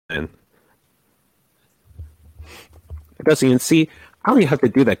It doesn't even see. I don't even have to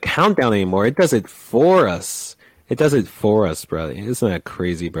do the countdown anymore. It does it for us. It does it for us, bro. Isn't that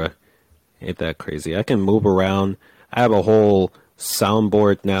crazy, bro? Ain't that crazy? I can move around. I have a whole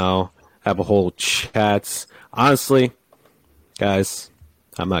soundboard now. I have a whole chats. Honestly, guys,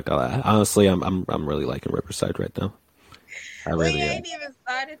 I'm not gonna lie. Honestly, I'm really liking Riverside right now. I really we ain't even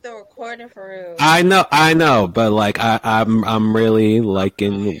started the recording for real. I know, but like I'm really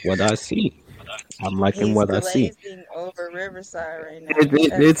liking what I see. I'm liking He's what I see. glazing over Riverside right now.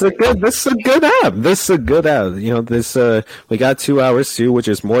 It's a good. This is a good app. This is a good app. You know, this we got 2 hours too, which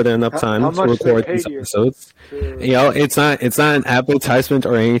is more than enough time to record these episodes. You know, it's not an advertisement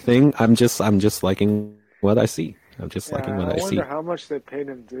or anything. I'm just liking what I see. I'm just liking what I see. I wonder how much they paid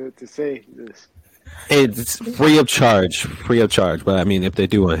him to say this. It's free of charge. But I mean, if they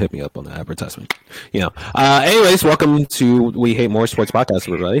do want to hit me up on the advertisement, you know. Anyways, welcome to We Hate More Sports Podcast,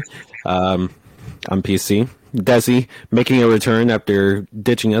 everybody. I'm PC. Desi making a return after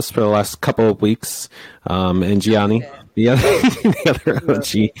ditching us for the last couple of weeks. And Gianni, the other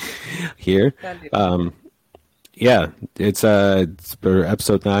OG here. Yeah, it's for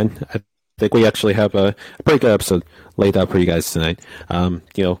episode 9. I think we actually have a pretty good episode laid out for you guys tonight.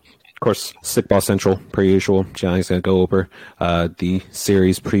 You know, of course, Stickball Central, per usual. Johnny's going to go over the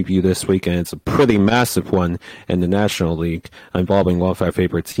series preview this week, and it's a pretty massive one in the National League involving one of our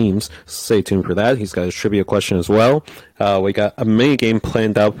favorite teams. Stay tuned for that. He's got a trivia question as well. We got a mini game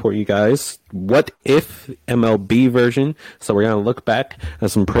planned out for you guys. What if MLB version? So we're going to look back at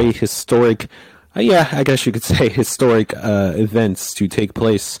some pretty historic I guess you could say historic events to take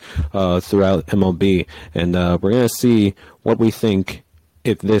place throughout MLB. And we're going to see what we think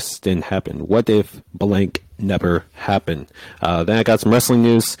if this didn't happen. What if blank never happened? Then I got some wrestling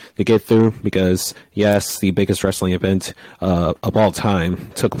news to get through because, yes, the biggest wrestling event of all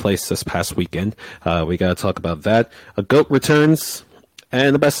time took place this past weekend. We got to talk about that. A GOAT returns,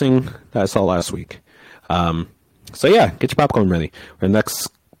 and the best thing that I saw last week. So, yeah, get your popcorn ready. For the next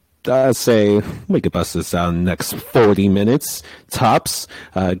say we could bust this out in the next 40 minutes tops.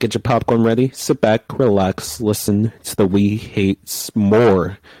 Get your popcorn ready, sit back, relax, listen to the We Hate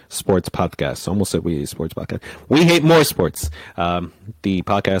More Sports Podcast. Almost said We Hate Sports Podcast. We Hate More Sports, the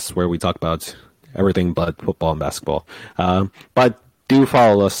podcast where we talk about everything but football and basketball. But do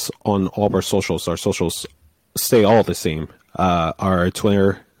follow us on all of our socials. Our socials stay all the same. Our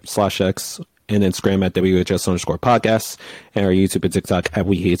Twitter /X and Instagram at WHS_podcasts, and our YouTube and TikTok at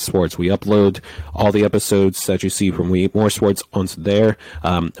We Hate Sports. We upload all the episodes that you see from We Hate More Sports onto there,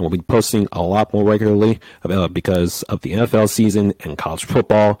 and we'll be posting a lot more regularly because of the NFL season and college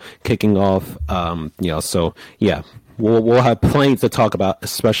football kicking off. So yeah, we'll have plenty to talk about,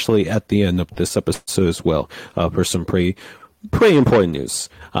 especially at the end of this episode as well, for some pretty important news.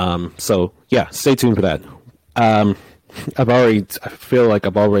 So yeah, stay tuned for that. I feel like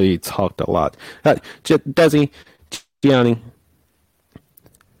I've already talked a lot. Desi, Gianni,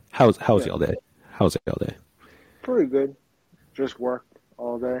 how's y'all day? How's y'all day? Pretty good. Just work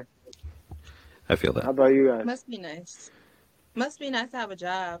all day. I feel that. How about you guys? Must be nice. Must be nice to have a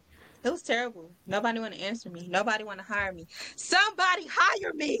job. It was terrible. Nobody want to answer me. Nobody want to hire me. Somebody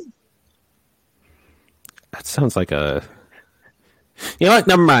hire me. That sounds like a... You know what?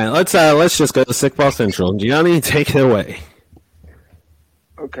 Never mind. Let's just go to Stickball Central. Gianni, take it away.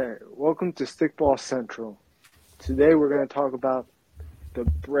 Okay, welcome to Stickball Central. Today we're going to talk about the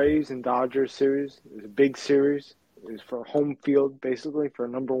Braves and Dodgers series. It's a big series. It's for home field, basically, for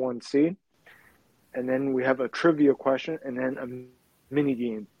number 1 seed. And then we have a trivia question and then a mini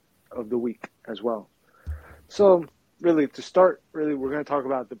game of the week as well. So, really, to start, we're going to talk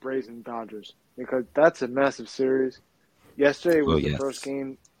about the Braves and Dodgers because that's a massive series. Yesterday was the first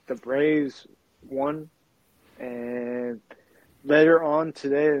game. The Braves won, and later on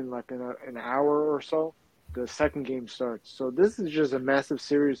today, in an hour or so, the second game starts. So this is just a massive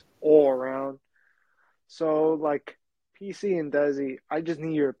series all around. So, PC and Desi, I just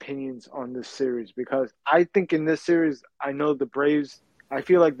need your opinions on this series because I think in this series, I know the Braves. I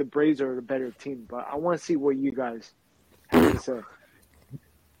feel like the Braves are the better team, but I want to see what you guys have to say.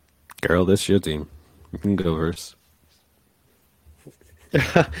 Girl, this is your team. You can go first.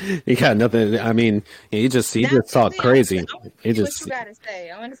 You got nothing. I mean, he just talk crazy. What you gotta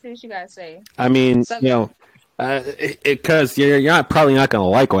say? I want to see what you gotta say. I mean, because you're probably not gonna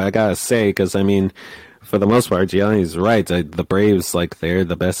like what I gotta say. Because I mean, for the most part, Gianni's right. The Braves, they're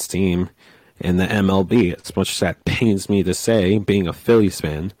the best team in the MLB. As much as that pains me to say, being a Phillies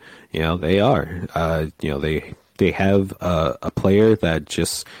fan, they are. They have a player that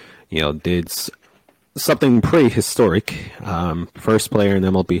just did something pretty historic. First player in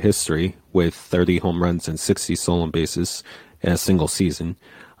MLB history with 30 home runs and 60 stolen bases in a single season.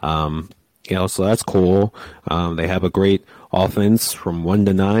 So that's cool. They have a great offense from 1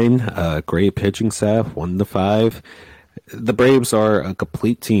 to 9, great pitching staff 1 to 5. The Braves are a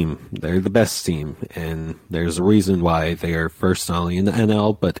complete team. They're the best team, and there's a reason why they are first not only in the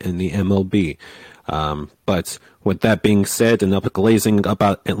NL but in the MLB. But with that being said, and up glazing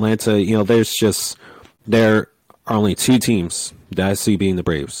about Atlanta, there are only 2 teams that I see being the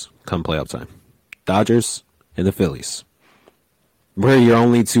Braves come playoff time: Dodgers and the Phillies. We're your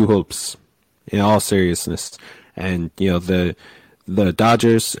only 2 hopes, in all seriousness. And the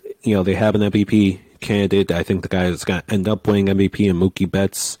Dodgers, they have an MVP candidate. I think the guy that's going to end up winning MVP and Mookie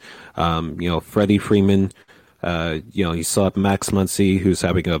Betts. Freddie Freeman. You still have Max Muncy, who's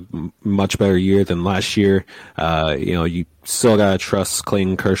having a much better year than last year. You still gotta trust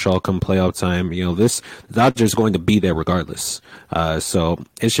Clayton Kershaw come playoff time. The Dodgers going to be there regardless. So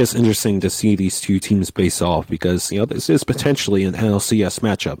it's just interesting to see these 2 teams face off because this is potentially an NLCS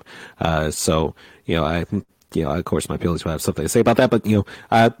matchup. Of course, my Phillies will have something to say about that, but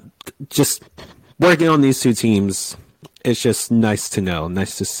just working on these 2 teams, it's just nice to know,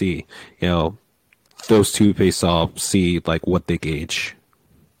 nice to see. Those 2 face off, see what they gauge.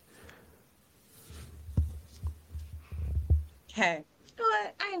 Okay. You know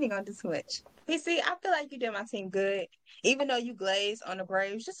what? I ain't even gonna do too much. PC, I feel like you did my team good. Even though you glazed on the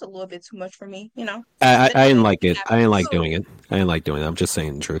Braves just a little bit too much for me, I didn't like we it. have I didn't like two. doing it. I didn't like doing it. I'm just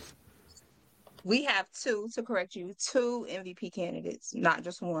saying the truth. We have 2, to correct you, 2 MVP candidates, not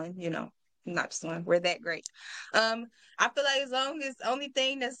just one, not just one. We're that great. I feel like as long as the only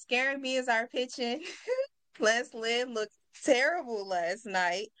thing that's scaring me is our pitching. Les Lynn looked terrible last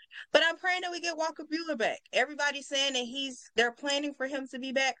night, but I'm praying that we get Walker Buehler back. Everybody's saying that they're planning for him to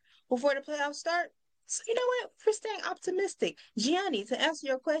be back before the playoffs start. So you know what? We're staying optimistic. Gianni, to answer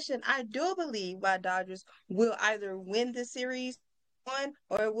your question, I do believe my Dodgers will either win the series 1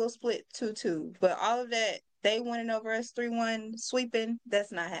 or it will split 2-2. But all of that, they winning over us 3-1 sweeping,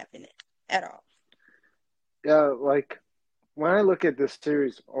 that's not happening at all. Yeah, when I look at this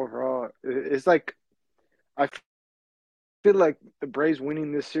series overall, it's like I feel like the Braves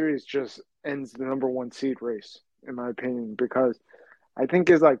winning this series just ends the number 1 seed race, in my opinion, because I think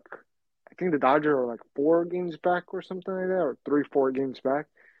the Dodgers are 4 games back or something like that, or 3-4 games back.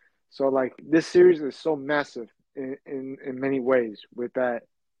 So this series is so massive in many ways with that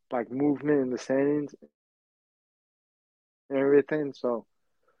movement in the standings and everything. So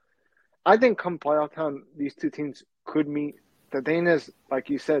I think come playoff time, these 2 teams could meet. The thing is, like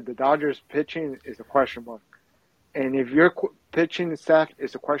you said, the Dodgers pitching is a question mark. And if your pitching staff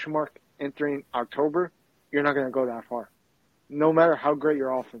is a question mark entering October, you're not going to go that far, no matter how great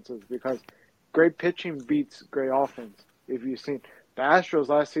your offense is, because great pitching beats great offense. If you've seen the Astros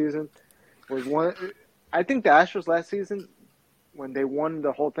last season was one. I think the Astros last season, when they won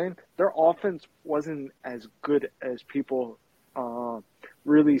the whole thing, their offense wasn't as good as people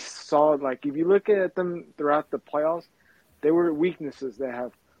really saw. If you look at them throughout the playoffs, they were weaknesses they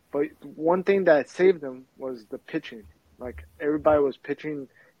have. But one thing that saved them was the pitching. Everybody was pitching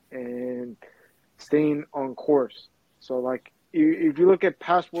and staying on course. So if you look at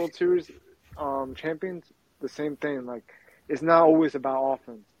past World Series champions, the same thing. It's not always about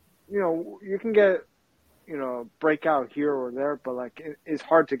offense. You can get breakout here or there, but it's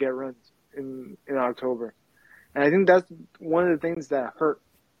hard to get runs in October. And I think that's one of the things that hurt,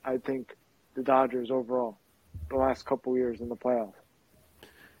 I think, the Dodgers overall the last couple years in the playoffs.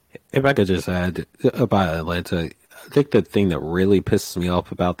 If I could just add about Atlanta, I think the thing that really pisses me off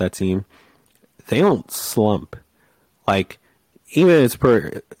about that team, they don't slump. Even it's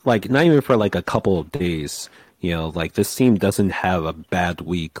not even for a couple of days. This team doesn't have a bad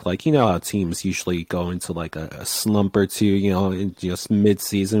week. How teams usually go into a slump or 2, in just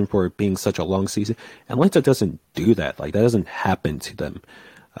mid-season for it being such a long season. Atlanta doesn't do that. That doesn't happen to them.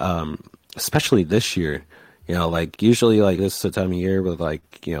 Especially this year. Usually this is the time of year where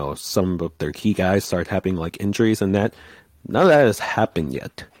some of their key guys start having injuries and that. None of that has happened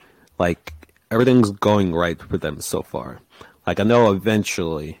yet. Everything's going right for them so far. I know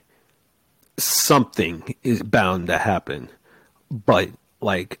eventually something is bound to happen, but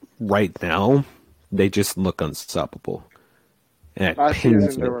right now they just look unstoppable. And Last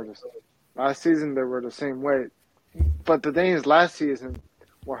season they were the same way. But the thing is, last season,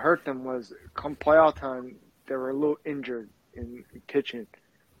 what hurt them was come playoff time, they were a little injured in pitching.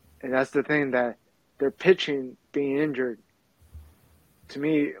 And that's the thing, that their pitching being injured, to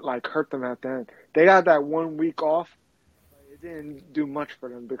me, hurt them at the end. They got that 1 week off, but it didn't do much for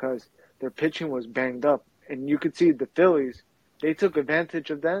them because their pitching was banged up. And you could see the Phillies, they took advantage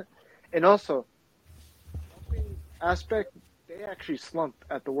of that. And also, aspect, they actually slumped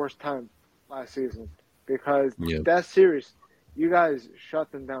at the worst time last season because that series, you guys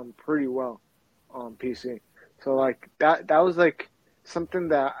shut them down pretty well on PC. So like that was like something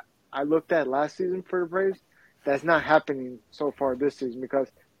that I looked at last season for the Braves. That's not happening so far this season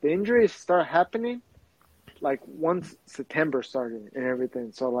because the injuries start happening like once September started and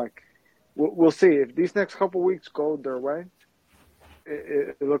everything. So like we'll see if these next couple weeks go their way.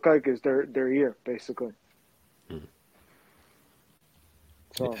 It looked like it's their year basically.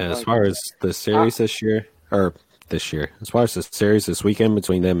 So, as far as the series as far as the series this weekend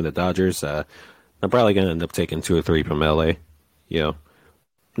between them and the Dodgers, I'm probably going to end up taking 2 or 3 from LA.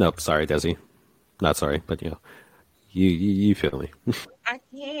 Nope, sorry, Desi. Not sorry, but you feel me. I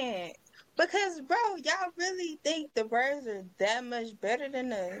can't. Because, bro, y'all really think the Braves are that much better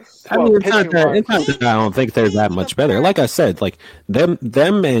than us? I mean, it's not that I don't think they're that much better. Like I said, like them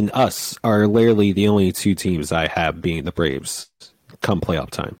and us are literally the only 2 teams I have being the Braves come playoff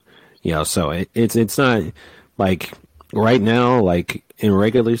time. So it's not like right now, like in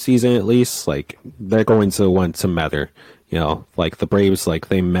regular season at least, like they're going to want to matter. Like the Braves, like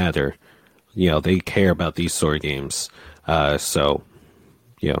they matter. They care about these sort of games.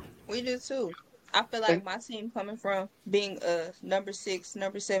 We do too. I feel like my team coming from being a number 6,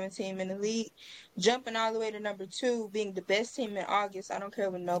 number 7 team in the league, jumping all the way to number 2, being the best team in August. I don't care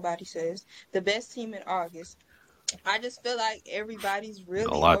what nobody says. The best team in August. I just feel like everybody's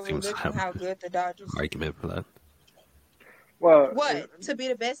really overlooking how good the Dodgers are. Argument for that. Well, what? To be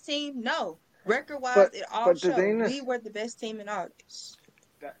the best team? No. Record-wise, it all shows. We were the best team in August.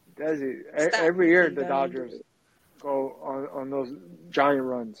 Every year the Dodgers go on those giant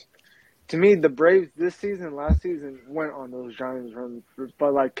runs. To me, the Braves this season, last season, went on those giant runs.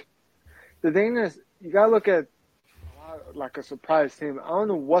 But, like, the thing is, you got to look at like a surprise team. I don't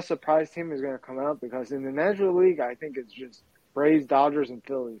know what surprise team is going to come out because in the National League, I think it's just Braves, Dodgers, and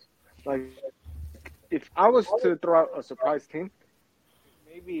Phillies. Like, if I was to throw out a surprise team,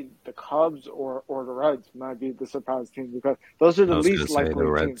 maybe the Cubs or the Reds might be the surprise team because those are the least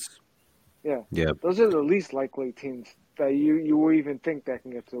likely teams. Yeah. Those are the least likely teams that you will even think that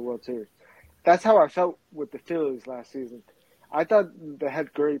can get to the World Series. That's how I felt with the Phillies last season. I thought they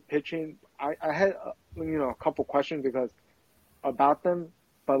had great pitching. I had a couple questions about them,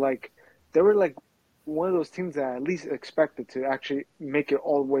 but like they were like one of those teams that I at least expected to actually make it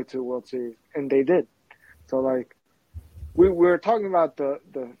all the way to the World Series, and they did. So like we were talking about the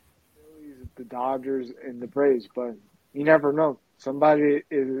Phillies, the Dodgers, and the Braves, but you never know. Somebody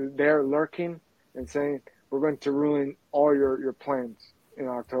is there lurking and saying we're going to ruin all your plans in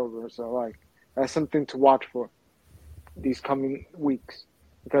October. So like that's something to watch for these coming weeks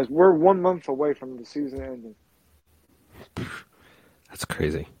because we're 1 month away from the season ending. That's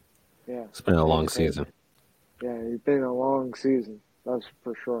crazy. Yeah. It's been a long season. Yeah, it's been a long season. That's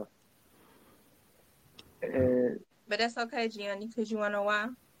for sure. But that's okay, Gianni, because you want to know why?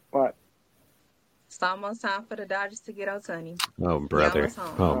 What? It's almost time for the Dodgers to get Ohtani. Oh, brother.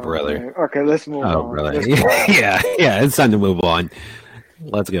 Brother. Man. Okay, let's move on. Brother. Yeah, it's time to move on.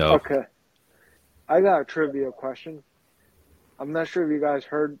 Let's go. Okay. I got a trivia question. I'm not sure if you guys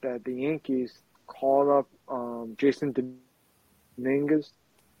heard that the Yankees called up Jason Dominguez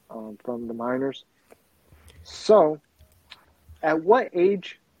from the minors. So, at what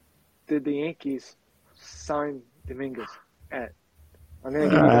age did the Yankees sign Dominguez at? I'm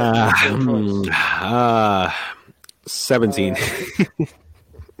going to give you choice. 17.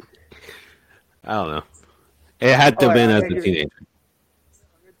 I don't know. It had to have been as a teenager.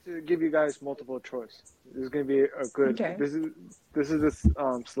 I'm going to give you guys multiple choice. This is going to be a good. Okay. This is the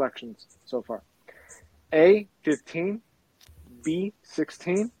selections so far. A 15, B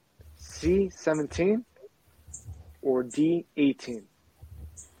 16, C 17, or D 18.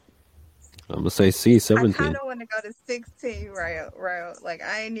 I'm gonna say C 17. I kind of want to go to 16, right? Like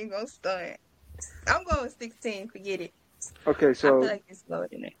I ain't even gonna stunt. I'm going with 16. Forget it. Okay, so I feel like it's lower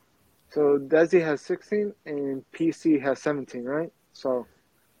than it. So Desi has 16 and PC has 17, right? So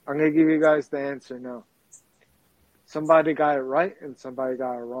I'm gonna give you guys the answer now. Somebody got it right and somebody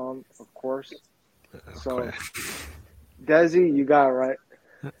got it wrong, of course. So Desi, you got it right.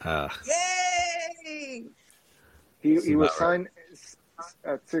 Yay! He was signed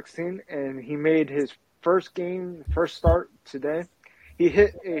at 16, and he made his first start today. He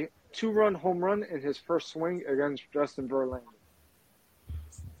hit a 2-run home run in his first swing against Justin Verlander,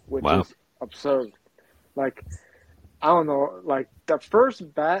 which is absurd. Like, I don't know, like the first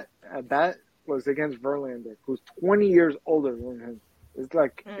at bat was against Verlander, who's 20 years older than him. It's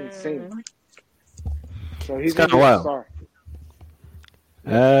like insane. So he's It's gonna kind of be a wild. star.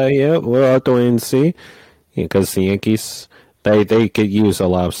 Yeah, we'll have to wait and see. Because the Yankees, they could use a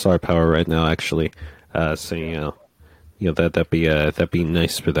lot of star power right now, actually. So that'd be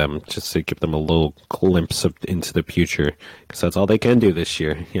nice for them, just to give them a little glimpse into the future, because that's all they can do this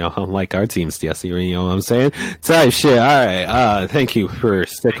year. Unlike our teams, Jesse. You know what I'm saying? Type shit. All right. Thank you for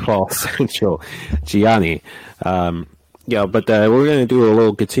Stickball Central, Gianni. But we're gonna do a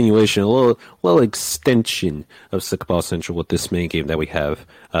little continuation, a little extension of Stickball Central with this main game that we have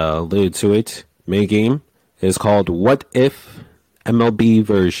alluded to it. Main game is called What If MLB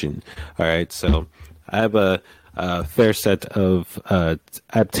version. All right, so I have a fair set of I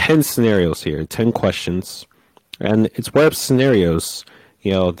have 10 scenarios here, 10 questions, and it's what if scenarios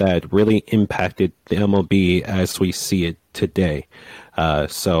that really impacted the MLB as we see it today.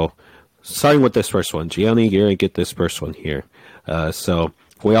 So starting with this first one, Gianni, you're gonna get this first one here. So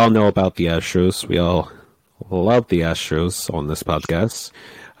we all know about the Astros. We all love the Astros on this podcast.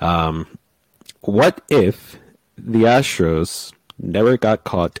 What if the Astros never got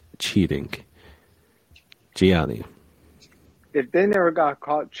caught cheating? Gianni. If they never got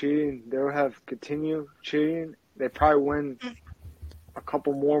caught cheating, they would have continued cheating. They probably win a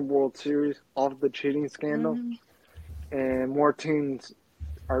couple more World Series off the cheating scandal, and more teams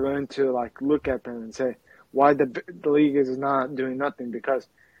are going to look at them and say why the league is not doing nothing. Because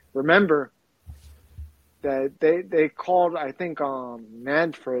remember that they called, I think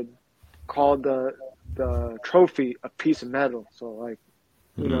Manfred called the trophy a piece of metal. So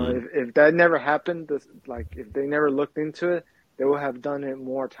if that never happened, if they never looked into it, they would have done it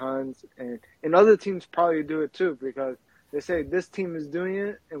more times, and other teams probably do it too, because they say this team is doing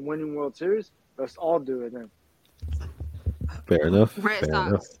it and winning World Series. Let's all do it then. Fair enough. Red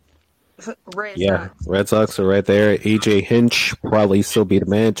Sox. Red Sox are right there. AJ Hinch probably still be the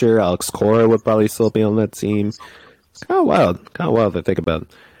manager. Alex Cora would probably still be on that team. It's kind of wild to think about.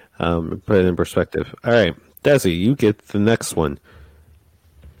 Put it in perspective. All right, Desi, you get the next one.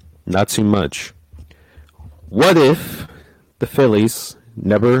 Not too much. What if the Phillies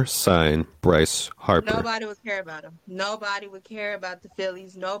never sign Bryce Harper? Nobody would care about him. Nobody would care about the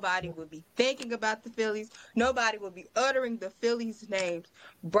Phillies. Nobody would be thinking about the Phillies. Nobody would be uttering the Phillies' names.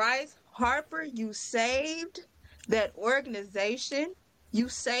 Bryce Harper, you saved that organization. You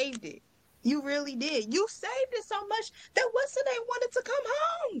saved it. You really did. You saved it so much that what's-the-name wanted to come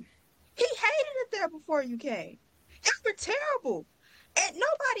home. He hated it there before you came. You were terrible. And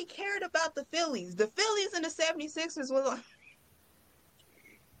nobody cared about the Phillies. The Phillies and the 76ers was like...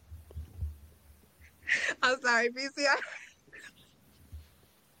 I'm sorry, BC.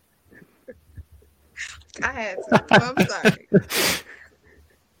 I had to. I'm sorry.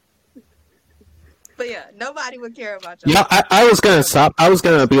 But yeah, nobody would care about you. Yeah, I was gonna stop. I was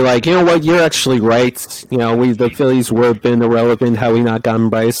gonna be like, you know what, you're actually right. The Phillies would have been irrelevant had we not gotten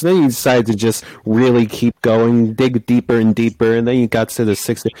Bryce. And then you decided to just really keep going, dig deeper and deeper, and then you got to the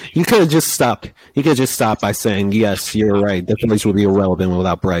 60. You could have just stopped. You could just stop by saying, yes, you're right. The Phillies would be irrelevant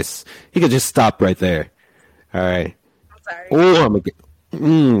without Bryce. You could just stop right there. All right. I'm sorry. Oh,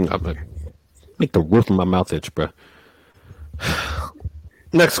 I'm gonna make the roof of my mouth itch, bro.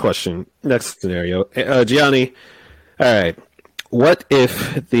 Next question. Next scenario. Gianni, all right. What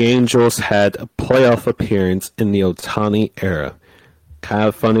if the Angels had a playoff appearance in the Ohtani era? Kind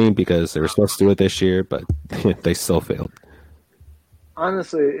of funny because they were supposed to do it this year, but they still failed.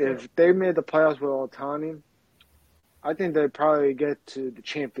 Honestly, if they made the playoffs with Ohtani, I think they'd probably get to the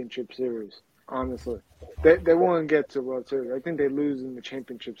championship series. Honestly, they won't get to World Series. I think they lose in the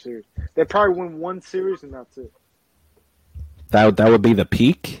championship series. They probably win one series and that's it. That would be the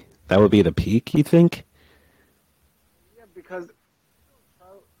peak? That would be the peak, you think? Yeah, because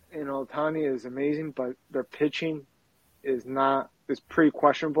Ohtani is amazing, but their pitching is pretty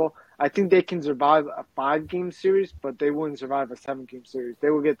questionable. I think they can survive a 5-game series, but they wouldn't survive a 7-game series. They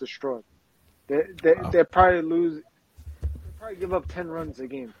will get destroyed. They probably lose. They probably give up 10 runs a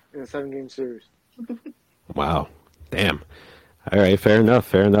game in a 7-game series. Wow. Damn. All right, fair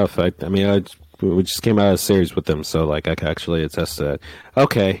enough. We just came out of a series with them, so I can actually attest to that.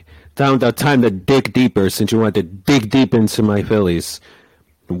 Okay, time to dig deeper, since you wanted to dig deep into my Phillies.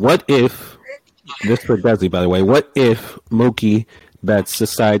 What if, this for Desi, by the way, what if Mookie Betts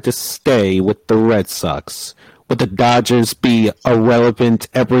decide to stay with the Red Sox? Would the Dodgers be irrelevant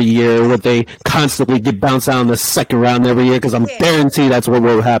every year? Would they constantly get bounced out in the second round every year? Because I'm guaranteed that's what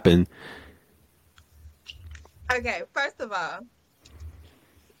will happen. Okay, first of all,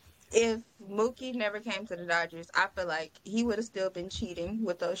 if Mookie never came to the Dodgers, I feel like he would have still been cheating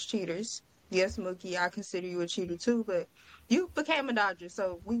with those cheaters. yes, Mookie, I consider you a cheater too, but you became a Dodger,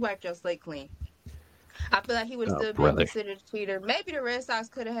 so we wiped your slate clean. I feel like he would have Oh, still been brother. considered a cheater. Maybe the Red Sox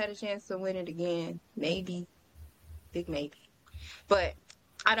could have had a chance to win it again. Maybe. Big maybe. But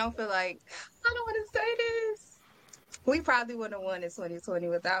I don't feel like, I don't want to say this. We probably wouldn't have won in 2020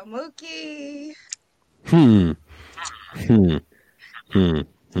 without Mookie. Hmm. Hmm. Hmm.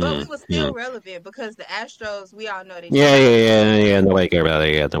 But Hmm. we were still relevant because the Astros, we all know they Yeah. Nobody care about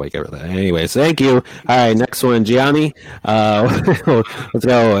it. Yeah, nobody care about that. Anyways, thank you. All right, next one, Gianni. Let's go.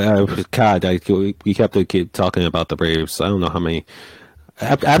 God, we kept to keep talking about the Braves. I don't know how many.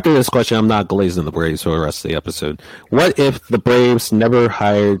 After this question, I'm not glazing the Braves for the rest of the episode. What if the Braves never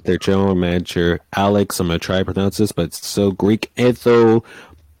hired their general manager, Alex? I'm gonna try to pronounce this, but it's so Greek.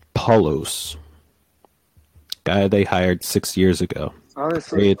 Anthopoulos, guy they hired 6 years ago.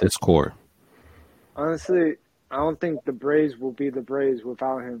 Honestly, At this core. I don't think the Braves will be the Braves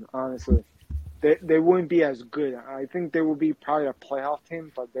without him. Honestly, they wouldn't be as good. I think they will be probably a playoff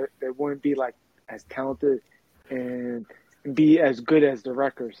team, but they wouldn't be like as talented and be as good as the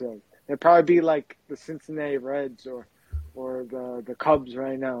record says. They'd probably be like the Cincinnati Reds or the Cubs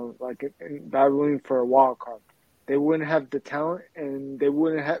right now, like battling for a wild card. They wouldn't have the talent, and they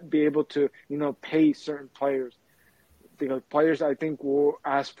wouldn't be able to pay certain players, because players, I think, will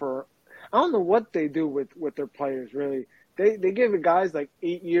ask for. I don't know what they do with their players. Really, they give the guys like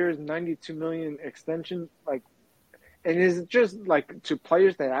 8 years, $92 million extension, like, and it's just like to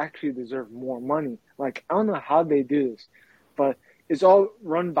players that actually deserve more money. Like, I don't know how they do this, but it's all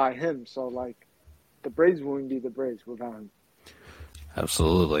run by him. So like, the Braves wouldn't be the Braves without him.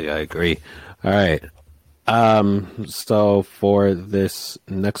 Absolutely, I agree. All right. So for this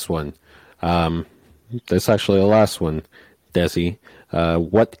next one, this actually the last one, Desi.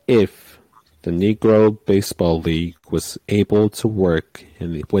 What if the Negro Baseball League was able to work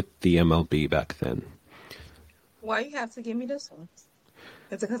with the MLB back then? Why you have to give me this one?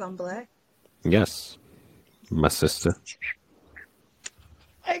 Is it because I'm black? Yes, my sister.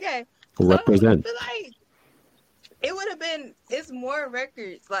 Okay. Represent. So I feel like it would have been, it's more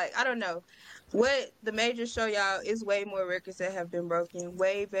records. Like, I don't know. What the majors show y'all is way more records that have been broken.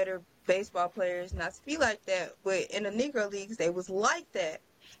 Way better baseball players. Not to be like that, but in the Negro Leagues, they was like that.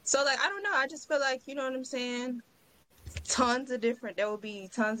 So, like, I don't know. I just feel like, you know what I'm saying? There will be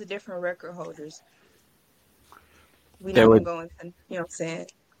tons of different record holders. We not going to go into, you know what I'm saying?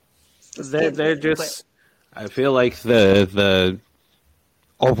 They're just. I feel like the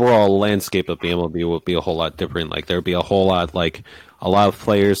overall landscape of the MLB would be a whole lot different. Like there'd be a whole lot, like a lot of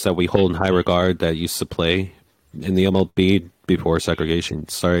players that we hold in high regard that used to play in the MLB before segregation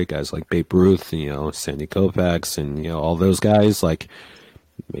started, guys like Babe Ruth, Sandy Koufax, and all those guys. Like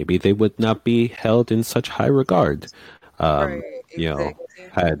maybe they would not be held in such high regard. Right, exactly.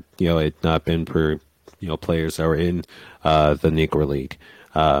 Had it not been for players that were in the Negro League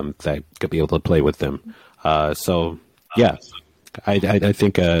that could be able to play with them. So yeah. I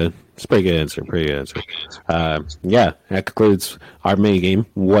think it's a pretty good answer. Yeah, that concludes our mini game.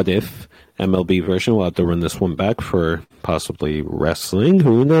 What if MLB version? We'll have to run this one back for possibly wrestling.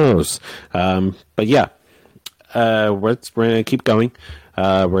 Who knows? But yeah, we're gonna keep going.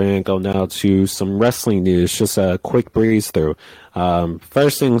 We're gonna go now to some wrestling news. Just a quick breeze through.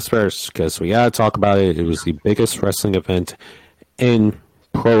 First things first, because we gotta talk about it. It was the biggest wrestling event in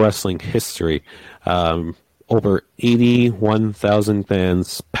pro wrestling history. Over 81,000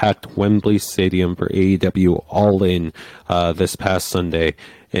 fans packed Wembley Stadium for AEW All In this past Sunday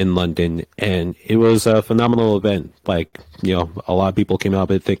in London, and it was a phenomenal event. Like, a lot of people came out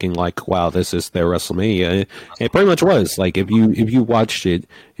of it thinking like, wow, this is their WrestleMania. It pretty much was. Like, if you watched it,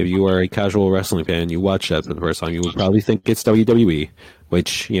 if you are a casual wrestling fan, you watched that for the first time, you would probably think it's WWE,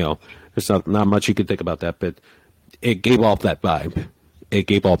 which, there's not much you could think about that, but it gave off that vibe. It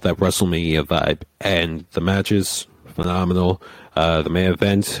gave off that WrestleMania vibe, and the matches phenomenal. The main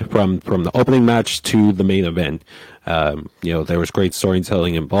event, from the opening match to the main event, there was great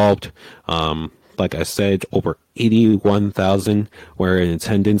storytelling involved. Like I said, over 81,000 were in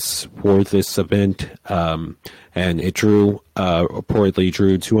attendance for this event, and it reportedly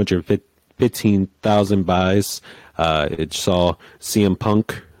drew 215,000 buys. It saw CM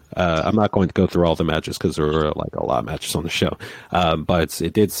Punk. I'm not going to go through all the matches because there were like a lot of matches on the show, but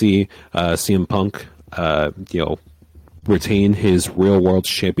it did see CM Punk, retain his Real World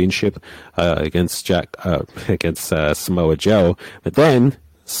Championship against Samoa Joe, but then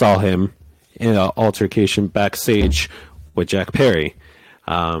saw him in an altercation backstage with Jack Perry,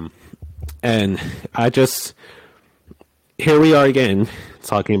 and here we are again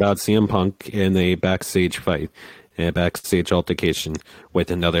talking about CM Punk in a backstage fight. in a backstage altercation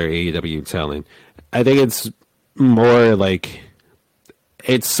with another AEW talent. I think it's more like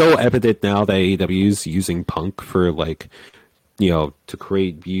it's so evident now that AEW is using Punk for like, to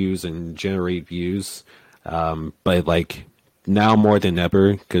create views and generate views. But like now more than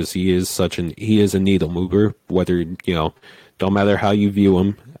ever, because he is a needle mover. Whether don't matter how you view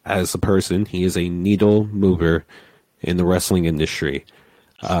him as a person, he is a needle mover in the wrestling industry,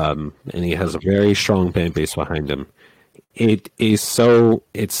 and he has a very strong fan base behind him. It's so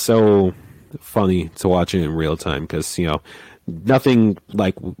funny to watch it in real time because nothing,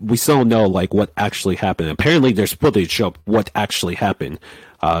 like, we still don't know like what actually happened. Apparently there's footage of what actually happened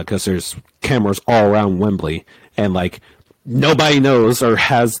because there's cameras all around Wembley, and like nobody knows or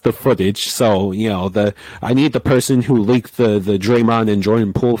has the footage. So I need the person who leaked the Draymond and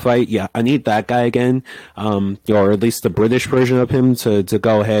Jordan Poole fight. Yeah, I need that guy again, or at least the British version of him to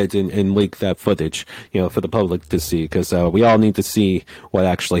go ahead and leak that footage, for the public to see, because we all need to see what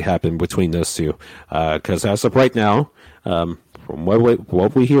actually happened between those two. Because as of right now, from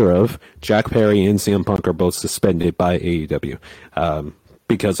what we hear of, Jack Perry and CM Punk are both suspended by AEW.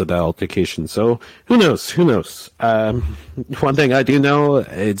 Because of the altercation. So who knows? One thing I do know,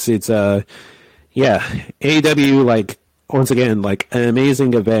 it's AEW, like, once again, like an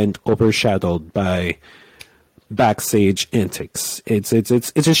amazing event overshadowed by backstage antics. It's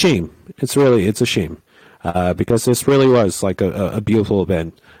a shame. It's a shame. Because this really was like a beautiful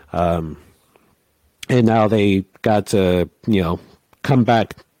event. And now they got to, come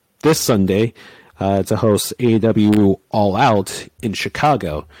back this Sunday to host AEW All Out in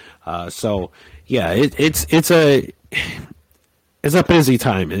Chicago. So yeah, it's a busy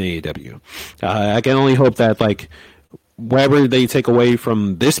time in AEW. I can only hope that like whatever they take away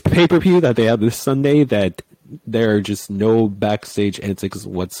from this pay-per-view that they have this Sunday, that there are just no backstage antics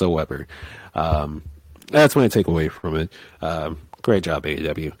whatsoever. That's what I take away from it. Great job,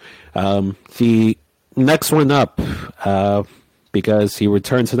 AEW. The next one up, because he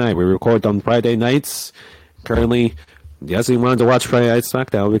returned tonight. We record on Friday nights. Currently, Jessie wanted to watch Friday Night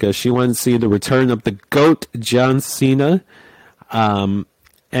SmackDown because she wanted to see the return of the GOAT, John Cena. And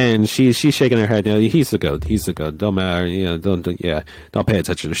she's shaking her head. He's the GOAT. He's the GOAT. Don't matter. Don't pay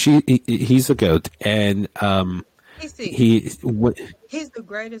attention. He's the GOAT. And he's the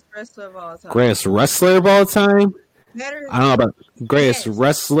greatest wrestler of all time. Greatest wrestler of all time? I don't know about greatest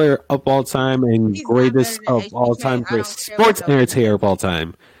wrestler of all time and greatest of all time, greatest sports entertainer of all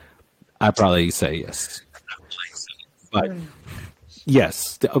time. I'd probably say yes. But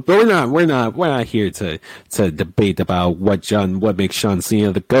yes, but we're not here to debate about what makes John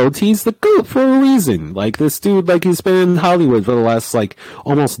Cena the GOAT. He's the GOAT for a reason. Like, this dude, like, he's been in Hollywood for the last like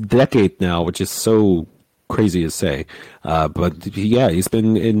almost decade now, which is so crazy to say, but yeah, he's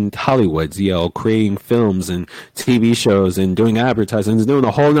been in Hollywood, creating films and TV shows and doing advertising. He's doing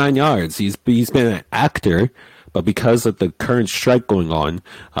the whole 9 yards. He's been an actor, but because of the current strike going on,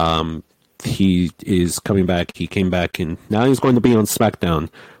 he is coming back. He came back, and now he's going to be on SmackDown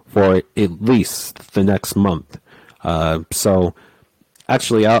for at least the next month. So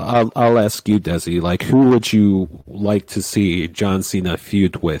actually, I'll ask you, Desi, like, who would you like to see John Cena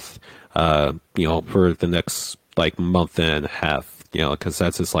feud with? For the next like month and a half, because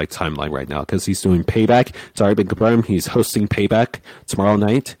that's his like timeline right now. Because he's doing Payback. It's already been confirmed. He's hosting Payback tomorrow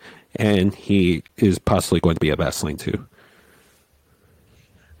night, and he is possibly going to be at Fastlane too.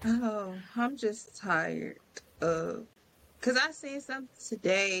 Oh, I'm just tired of, because I seen something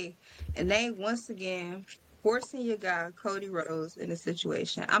today, and they once again forcing your guy Cody Rhodes in a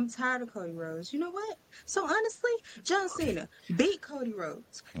situation. I'm tired of Cody Rhodes. You know what? So honestly, John Cena, beat Cody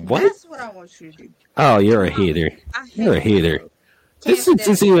Rhodes. What? That's what I want you to do. Oh, you're a hater. You're a hater. This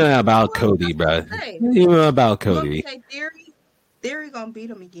is even about Cody, bro. Even about Cody. Theory gonna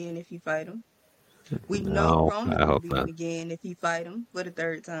beat him again if you fight him. We know Roman gonna beat him again if you fight him for the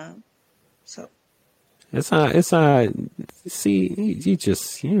third time. So it's not. See,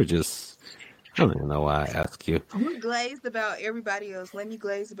 you're just. I don't even know why I ask you. You glazed about everybody else. Let me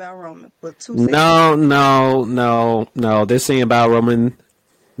glaze about Roman for 2 seconds. No. This ain't about Roman.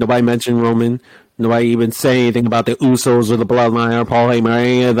 Nobody mentioned Roman. Nobody even say anything about the Usos or the Bloodline or Paul Heyman or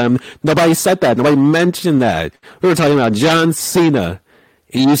any of them. Nobody said that. Nobody mentioned that. We were talking about John Cena.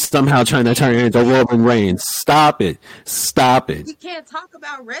 And you somehow trying to turn it into Roman Reigns. Stop it. You can't talk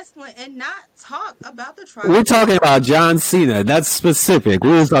about wrestling and not talk about the trial. We're talking about John Cena. That's specific. We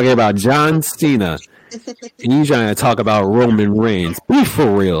were talking about John Cena. And you trying to talk about Roman Reigns. Be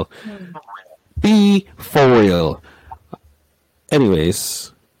for real. Be for real.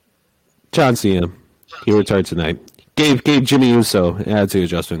 Anyways, John Cena, he returned tonight. Gave Jimmy Uso an attitude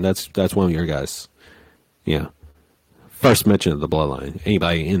adjustment. That's one of your guys. Yeah. first mention of the bloodline.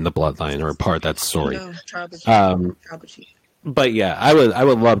 Anybody in the bloodline or part of that story. No, Tribal Chief. But yeah, I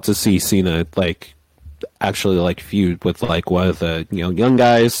would love to see Cena like actually like feud with like one of the young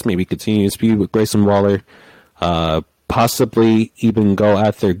guys. Maybe continue his feud with Grayson Waller. Possibly even go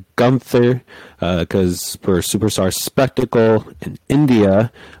after Gunther, because for Superstar Spectacle in India,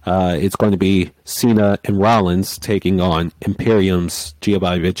 it's going to be Cena and Rollins taking on Imperium's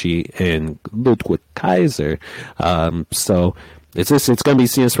Giovanni Ricci and Ludwig Kaiser. So it's going to be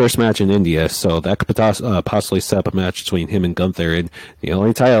Cena's first match in India, so that could possibly set up a match between him and Gunther. And the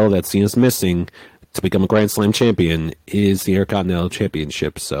only title that Cena's missing to become a Grand Slam champion is the Intercontinental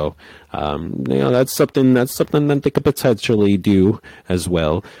Championship. So, that's something that they could potentially do as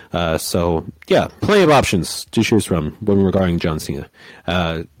well. So yeah, plenty of options to choose from when regarding John Cena.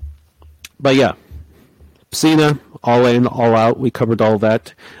 But yeah, Cena, all in, all out. We covered all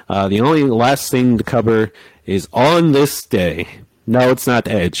that. The only last thing to cover is on this day. No, it's not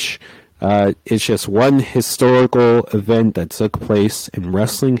Edge. It's just one historical event that took place in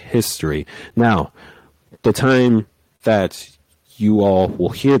wrestling history. Now, the time that you all will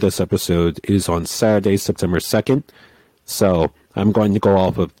hear this episode is on Saturday, September 2nd. So I'm going to go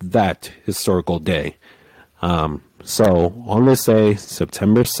off of that historical day. So on this day,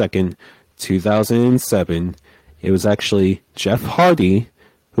 September 2nd, 2007, it was actually Jeff Hardy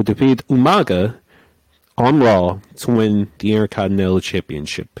who defeated Umaga on Raw to win the Intercontinental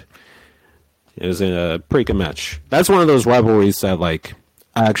Championship. It was a pretty good match. That's one of those rivalries that I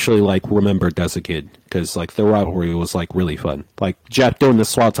actually remembered as a kid, because the rivalry was really fun. Jeff doing the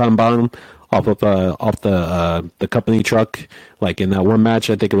Swanton Bomb off the company truck, in that one match.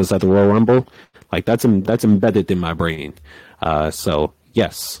 I think it was at the Royal Rumble. That's embedded in my brain. So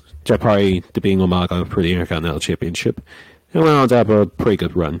yes, Jeff Hardy defeating Umaga for the Intercontinental Championship, and went on to have a pretty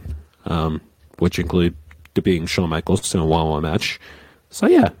good run, which included defeating Shawn Michaels in a one-on-one match. So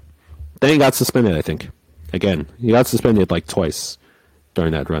yeah. Then he got suspended, I think. Again, he got suspended twice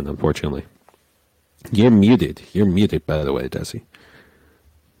during that run, unfortunately. You're muted. You're muted, by the way, Desi.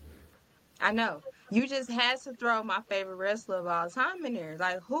 I know. You just had to throw my favorite wrestler of all time in there.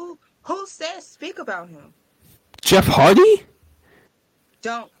 Who said speak about him? Jeff Hardy?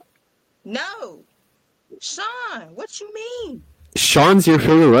 No. Sean, what you mean? Sean's your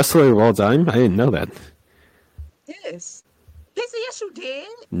favorite wrestler of all time? I didn't know that. Yes. He said, yes, you did.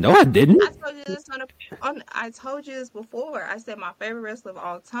 No, I didn't. I told you this I told you this before. I said my favorite wrestler of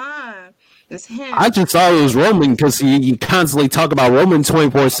all time is him. I just thought it was Roman because you constantly talk about Roman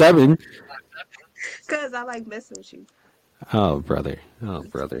 24/7. Because I like messing with you. Oh, brother.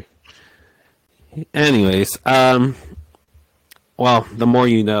 Anyways, well, the more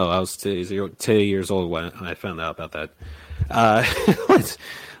you know. I was 10 years old when I found out about that.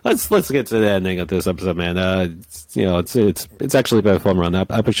 Let's get to the ending of this episode, man. It's actually been a fun run.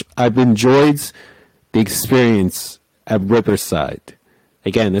 I've enjoyed the experience at Riverside.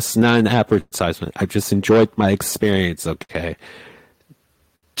 Again, this is not an advertisement. I've just enjoyed my experience. Okay,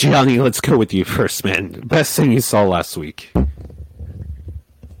 Johnny, let's go with you first, man. Best thing you saw last week.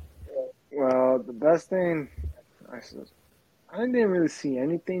 Well, the best thing I didn't really see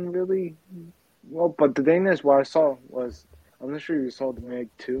anything really. Well, but the thing is, what I saw was. I'm not sure you saw the Meg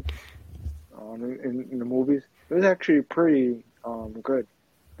 2 in the movies. It was actually pretty good.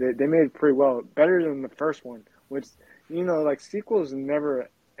 They made it pretty well. Better than the first one, which, sequels never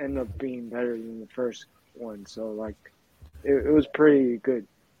end up being better than the first one. So, it was pretty good.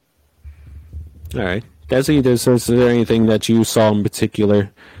 All right. Desi, is there anything that you saw in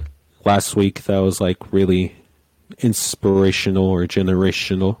particular last week that was, really inspirational or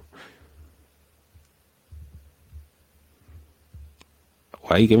generational?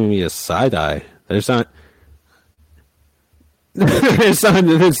 Why are you giving me a side eye? There's nothing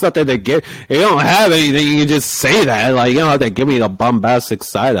to give. You don't have anything. You can just say that. You don't have to give me a bombastic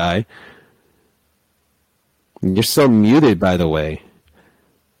side eye. You're so muted, by the way.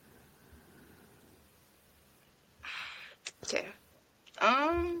 Yeah.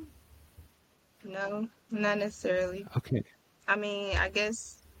 No, not necessarily. Okay. I mean, I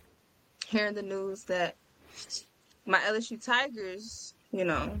guess hearing the news that my LSU Tigers,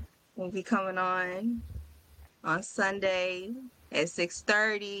 will be coming on Sunday at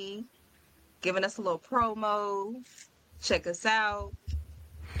 6:30, giving us a little promo. Check us out.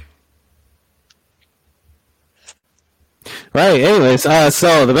 Right. Anyways,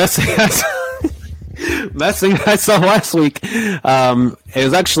 so the best thing I saw last week, it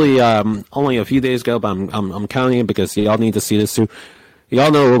was actually only a few days ago, but I'm counting it because y'all need to see this too.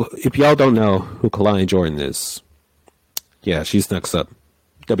 Y'all know, if y'all don't know who Kalani Jordan is, yeah, she's next up.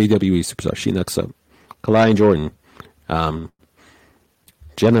 WWE superstar, she next up. Kalani Jordan.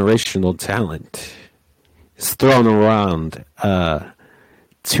 generational talent is thrown around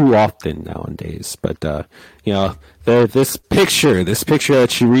too often nowadays. But this picture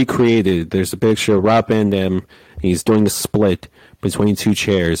that she recreated, there's a picture of Rob Van Dam. He's doing a split between two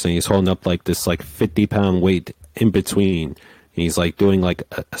chairs, and he's holding up like this 50-pound weight in between. He's like doing like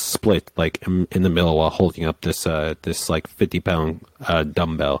a split like in the middle while holding up this 50-pound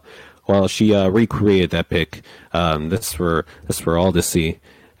dumbbell. Well, she recreated that pic. This for all to see,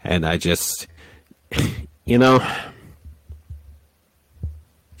 and I just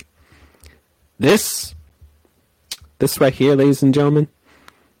this right here, ladies and gentlemen,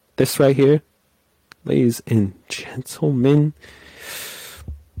 this right here, ladies and gentlemen.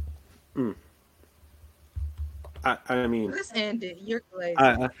 I mean, let's end it. You're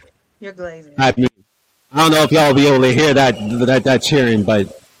glazing. You're glazing. I mean, I don't know if y'all will be able to hear that cheering,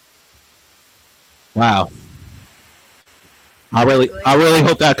 but wow. I really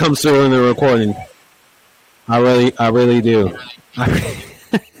hope that comes through in the recording. I really do.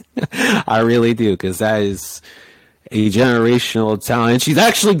 I really do, because that is a generational talent. And she's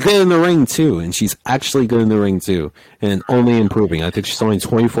actually good in the ring too. And only improving. I think she's only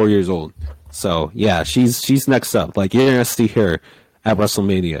 24 years old. So yeah, she's next up. Like, you're gonna see her at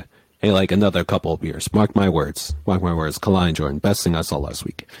WrestleMania in like another couple of years. Mark my words. Kalani Jordan, best thing I saw last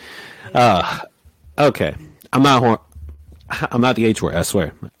week. Okay, I'm not the H word. I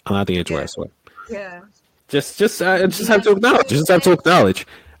swear, I'm not the H word. I swear. Yeah. I just have to acknowledge.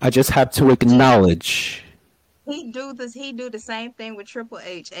 I just have to acknowledge. He do the same thing with Triple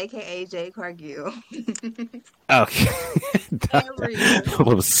H, aka Jade Cargill. Okay. That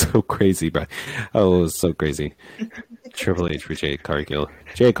was so crazy, bro. Oh, it was so crazy. Triple H for Jade Cargill.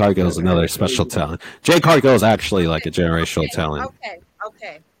 Jade Cargill is another special talent. Jade Cargill is actually like a generational talent.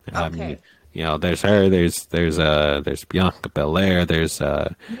 Okay. I mean, there's her. There's Bianca Belair. There's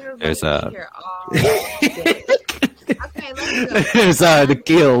Okay, let's go. There's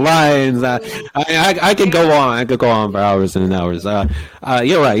Tequila Lions. I could go on. For hours and hours.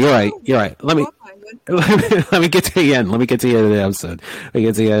 You're right. Let me get to the end. Let me get to the end of the episode.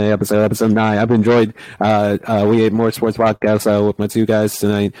 Episode 9. I've enjoyed We Ate More Sports Podcast with my two guys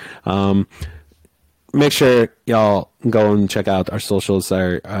tonight. Make sure y'all go and check out our socials,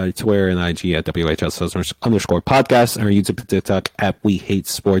 our Twitter and IG at WHS_podcast, and our YouTube and TikTok at We Hate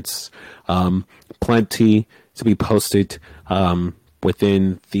Sports. Plenty to be posted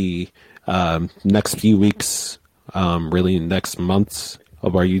within the next few weeks, really next months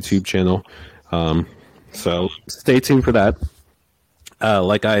of our YouTube channel. So stay tuned for that.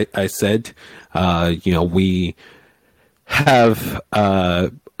 Like I said, we have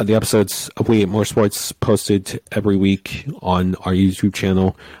the episodes of We Ate More Sports posted every week on our YouTube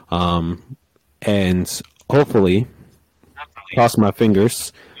channel. And hopefully, cross my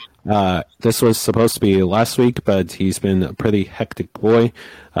fingers, this was supposed to be last week, but he's been a pretty hectic boy.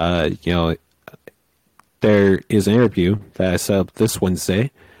 There is an interview that I set up this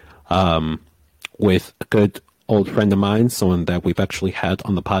Wednesday with a good old friend of mine, someone that we've actually had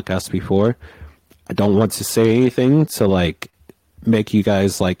on the podcast before. I don't want to say anything to make you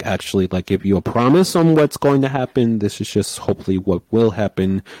guys actually give you a promise on what's going to happen. This is just hopefully what will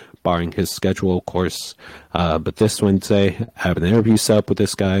happen, barring his schedule, of course. But this Wednesday, I have an interview set up with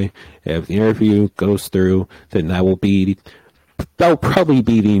this guy. If the interview goes through, then that'll probably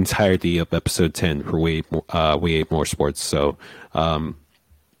be the entirety of episode 10 for We Ate More Sports. So,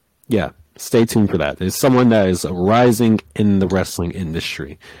 yeah, stay tuned for that. There's someone that is rising in the wrestling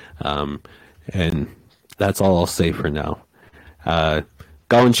industry. And that's all I'll say for now.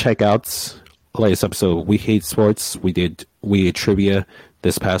 Go and check out latest episode of We Hate Sports. We did trivia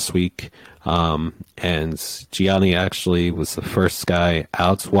this past week, and Gianni actually was the first guy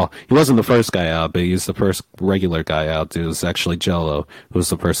out. Well, he wasn't the first guy out, but he's the first regular guy out. It was actually Jello who was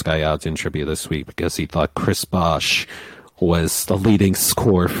the first guy out in trivia this week because he thought Chris Bosh was the leading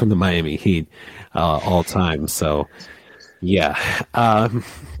scorer from the Miami Heat all time. So, yeah.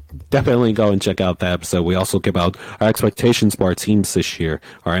 Definitely go and check out that episode. We also give out our expectations for our teams this year,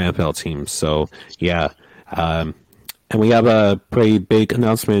 our NFL teams. So, yeah. And we have a pretty big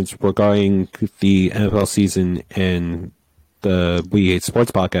announcement regarding the NFL season and the We Hate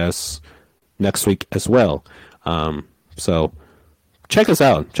Sports podcast next week as well. So, check us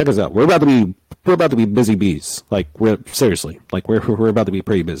out. We're about to be busy bees. We're about to be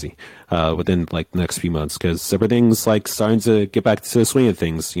pretty busy within the next few months because everything's starting to get back to the swing of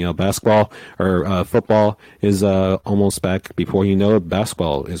things. Basketball or football is almost back. Before you know it,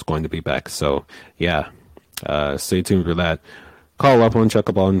 basketball is going to be back. So yeah, stay tuned for that. Call up on, check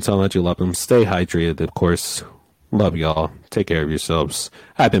up on, tell them that you love them. Stay hydrated, of course. Love y'all. Take care of yourselves.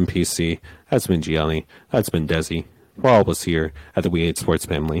 I've been PC. That's been Gianni. That's been Desi. For all of us here at the We Hate Sports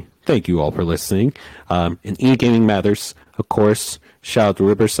family, thank you all for listening. And e-gaming matters, of course. Shout out to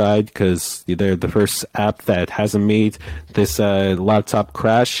Riverside because they're the first app that hasn't made this laptop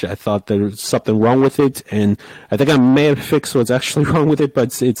crash. I thought there was something wrong with it, and I think I may have fixed what's actually wrong with it.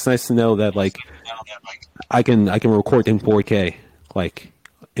 But it's nice to know that like I can record in 4K, like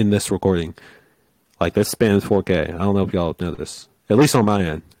in this recording. Like this spans 4K. I don't know if y'all know this. At least on my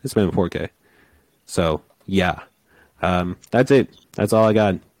end, it's been 4K. So yeah, that's it. That's all I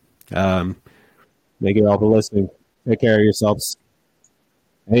got. Thank you all for listening. Take care of yourselves.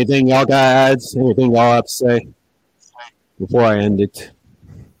 Anything y'all got ads? Anything y'all have to say before I end it?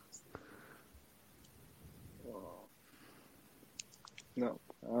 No,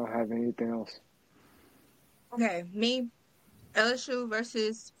 I don't have anything else. Okay, me, LSU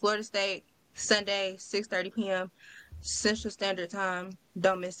versus Florida State, Sunday, 6:30 p.m. Central Standard Time.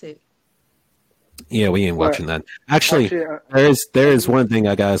 Don't miss it. Yeah, we ain't watching that. Actually, there is one thing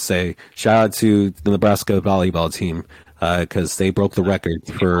I gotta say. Shout out to the Nebraska volleyball team because they broke the record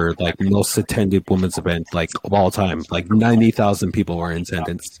for like most attended women's event like of all time. Like 90,000 people were in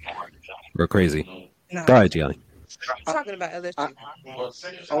attendance. We're crazy. No, Go ahead, Gianni. I'm talking about LSU.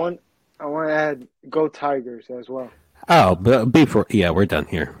 I want to add Go Tigers as well. Oh, but before we're done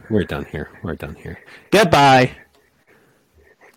here. Goodbye.